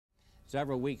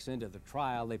Several weeks into the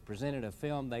trial, they presented a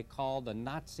film they called The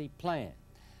Nazi Plan.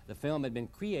 The film had been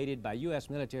created by U.S.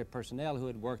 military personnel who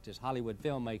had worked as Hollywood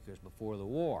filmmakers before the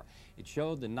war. It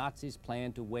showed the Nazis'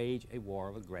 plan to wage a war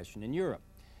of aggression in Europe.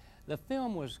 The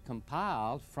film was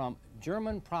compiled from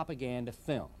German propaganda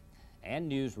film and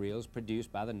newsreels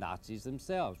produced by the Nazis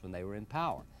themselves when they were in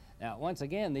power. Now, once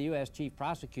again, the U.S. Chief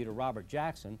Prosecutor Robert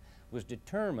Jackson was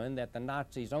determined that the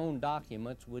Nazis' own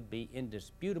documents would be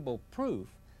indisputable proof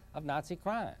of Nazi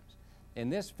crimes. In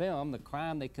this film, the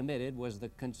crime they committed was the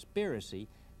conspiracy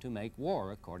to make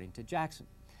war, according to Jackson.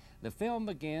 The film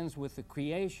begins with the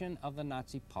creation of the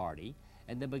Nazi Party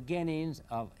and the beginnings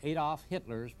of Adolf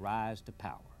Hitler's rise to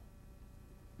power.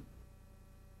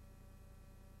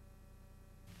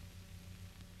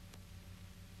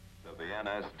 The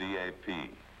NSDAP,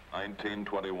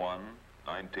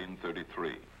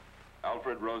 1921-1933.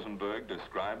 Alfred Rosenberg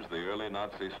describes the early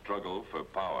Nazi struggle for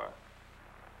power.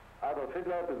 Adolf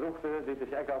Hitler besuchte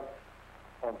Dietrich Eckert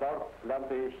und dort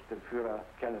lernte ich den Führer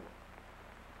kennen.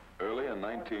 Early in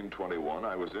 1921,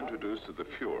 I was introduced to the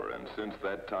Fuhrer, and since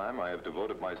that time, I have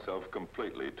devoted myself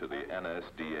completely to the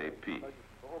NSDAP.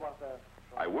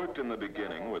 I worked in the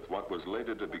beginning with what was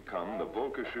later to become the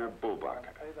Völkischer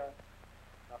Beobachter.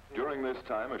 During this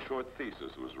time, a short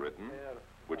thesis was written,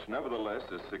 which nevertheless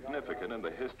is significant in the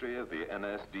history of the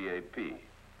NSDAP.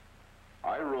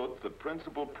 I wrote the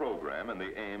principal program and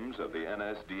the aims of the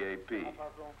NSDAP,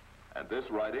 and this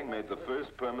writing made the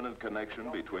first permanent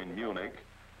connection between Munich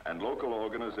and local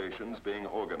organizations being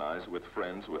organized with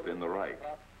friends within the Reich.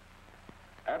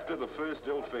 After the first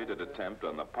ill-fated attempt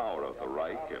on the power of the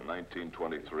Reich in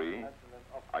 1923,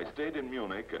 I stayed in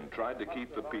Munich and tried to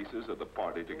keep the pieces of the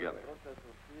party together.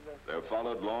 There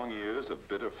followed long years of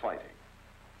bitter fighting.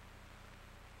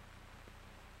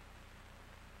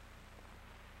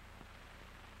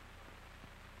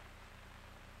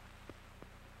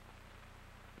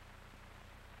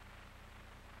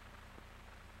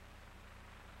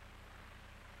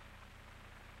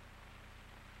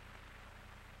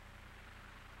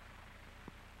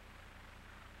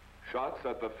 Shots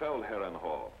at the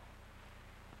Feldherrenhall.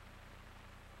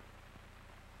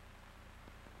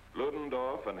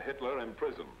 Ludendorff and Hitler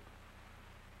imprisoned.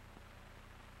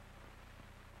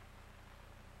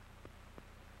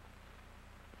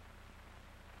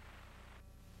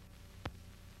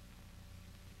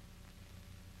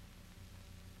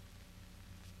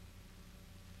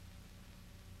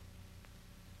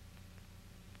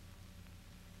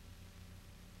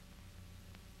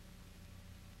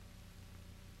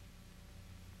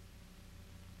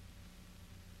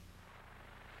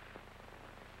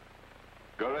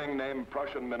 Goering, named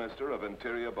Prussian Minister of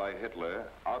Interior by Hitler,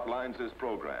 outlines his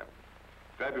program.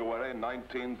 February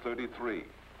 1933.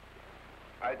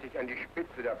 Als ich an die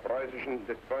Spitze des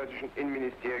preußischen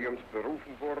Innenministeriums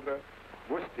berufen wurde,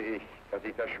 wusste ich, dass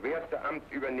ich das schwerste Amt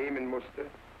übernehmen musste.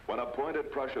 When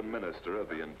appointed Prussian Minister of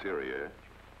the Interior,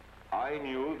 I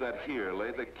knew that here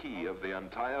lay the key of the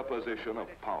entire position of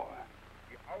power.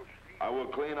 I will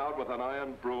clean out with an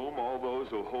iron broom all those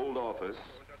who hold office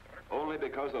only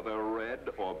because of their red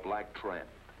or black trend.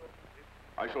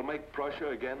 I shall make Prussia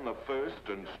again the first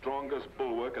and strongest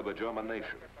bulwark of the German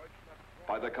nation,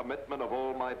 by the commitment of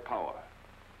all my power,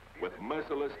 with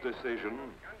merciless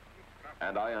decision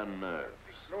and iron nerves.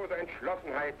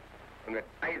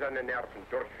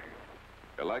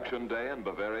 Election day in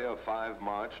Bavaria, 5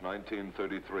 March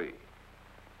 1933.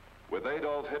 With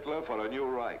Adolf Hitler for a new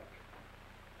Reich.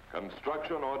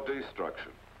 Construction or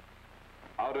destruction.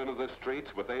 Out into the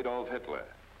streets with Adolf Hitler.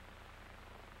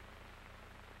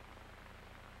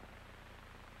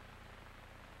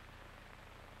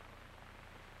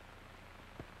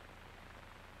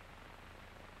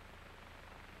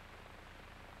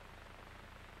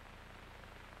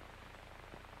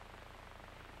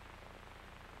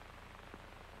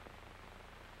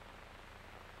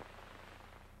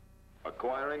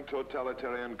 Acquiring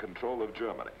totalitarian control of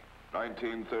Germany,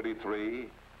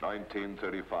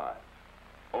 1933-1935.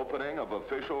 Opening of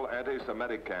official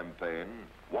anti-Semitic campaign,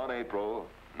 1 April,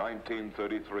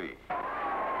 1933.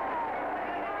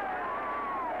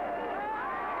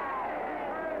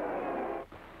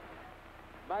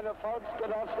 Meine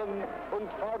Volksgenossen und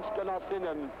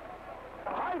Volksgenossinnen,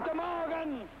 heute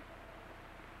Morgen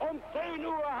um 10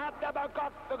 Uhr hat der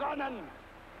Boykott begonnen.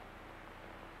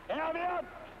 Wird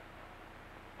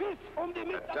bis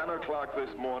die At 10 o'clock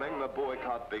this morning, the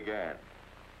boycott began.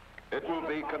 It will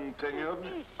be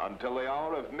continued until the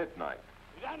hour of midnight.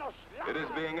 It is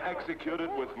being executed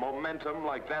with momentum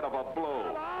like that of a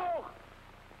blow.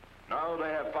 Now they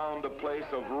have found a place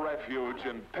of refuge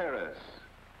in Paris,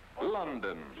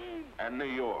 London, and New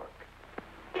York.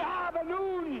 Wir haben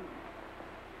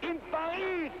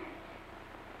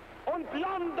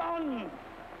London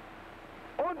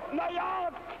und New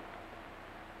York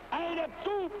eine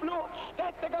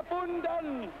Zufluchtsstätte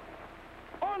gefunden.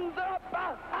 Unsere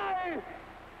Partei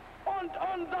und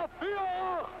unser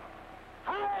Führer.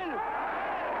 Heil!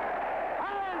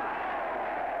 Heil!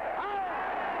 Heil!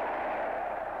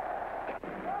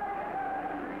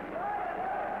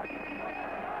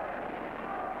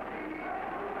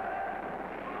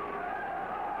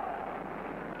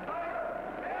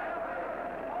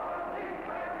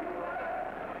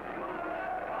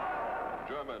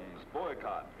 Germans,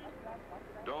 boycott.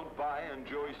 Don't buy in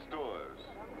Jewish stores.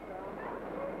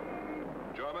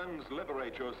 Germans,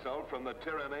 liberate yourself from the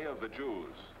tyranny of the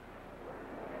Jews.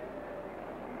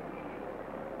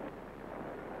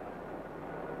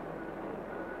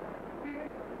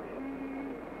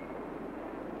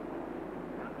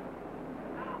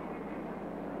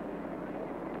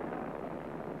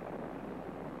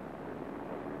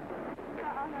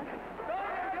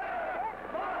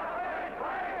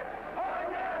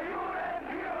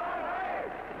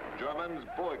 Germans,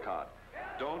 boycott.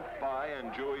 Don't buy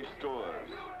in Jewish stores.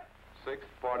 Sixth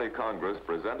Party Congress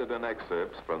presented an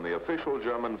excerpt from the official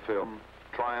German film,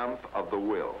 Triumph of the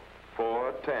Will,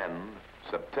 4/10,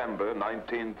 September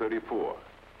 1934.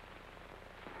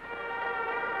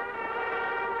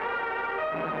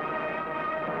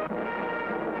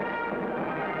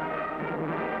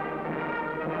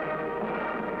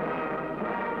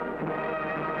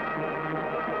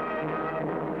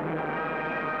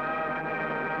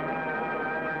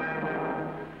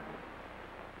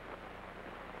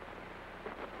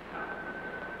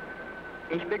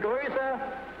 Ich begrüße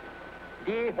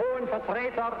die hohen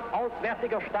Vertreter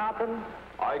auswärtiger Staaten,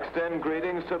 I extend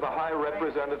greetings to the high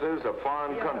representatives of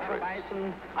foreign die countries.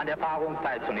 beweisen, an der Paarung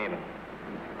teilzunehmen.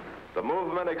 The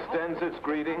movement extends its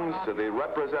greetings to the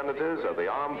representatives of the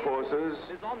armed forces,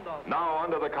 now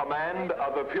under the command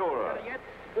of the Führer. Der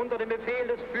jetzt unter dem Befehl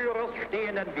des Führers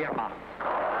stehenden Wehrmacht.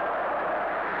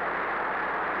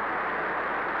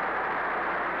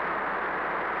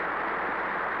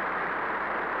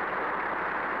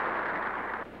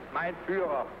 Mein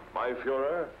Führer, My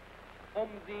Führer,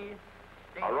 Sie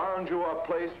den around you are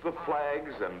placed the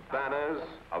flags and banners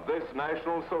of this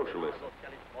National Socialism.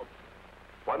 Sozialismus.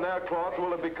 When their cloth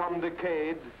will have become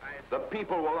decayed, the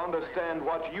people will understand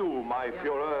what you, my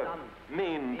Führer,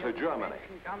 mean to Germany.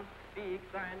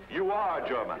 You are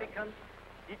Germany.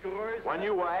 When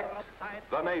you act,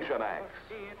 the nation acts.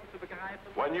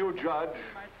 When you judge,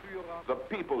 the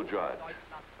people judge.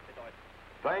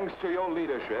 Thanks to your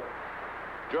leadership,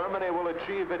 Germany will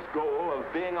achieve its goal of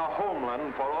being a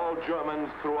homeland for all Germans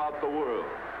throughout the world.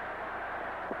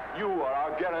 You are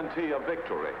our guarantee of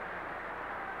victory.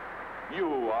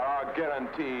 You are our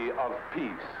guarantee of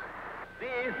peace.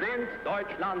 Sie sind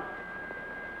Deutschland.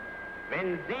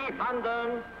 Wenn Sie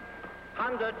handeln,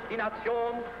 handelt die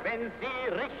Nation. Wenn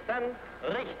Sie richten,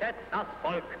 richtet das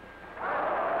Volk.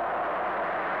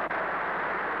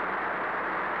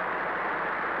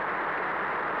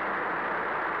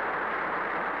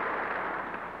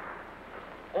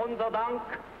 Unser Dank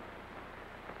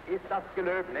ist das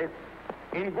Gelöbnis,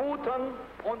 in guten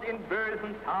und in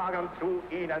bösen Tagen zu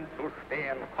Ihnen zu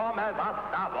stehen, komme was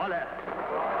da wolle.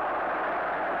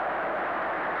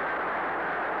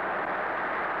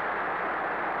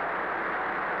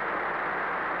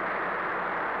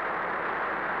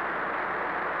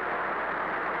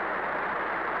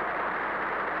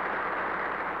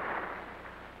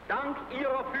 Dank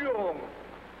Ihrer Führung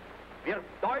wird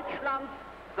Deutschland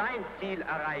sein Ziel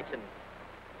erreichen,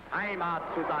 Heimat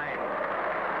zu sein.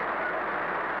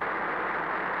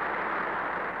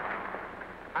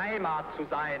 Heimat zu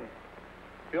sein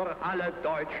für alle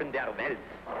Deutschen der Welt.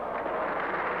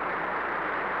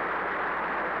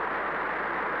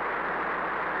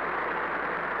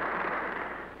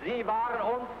 Sie waren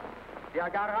uns der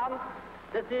Garant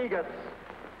des Sieges.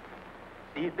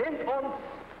 Sie sind uns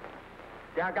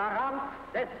der Garant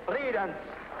des Friedens.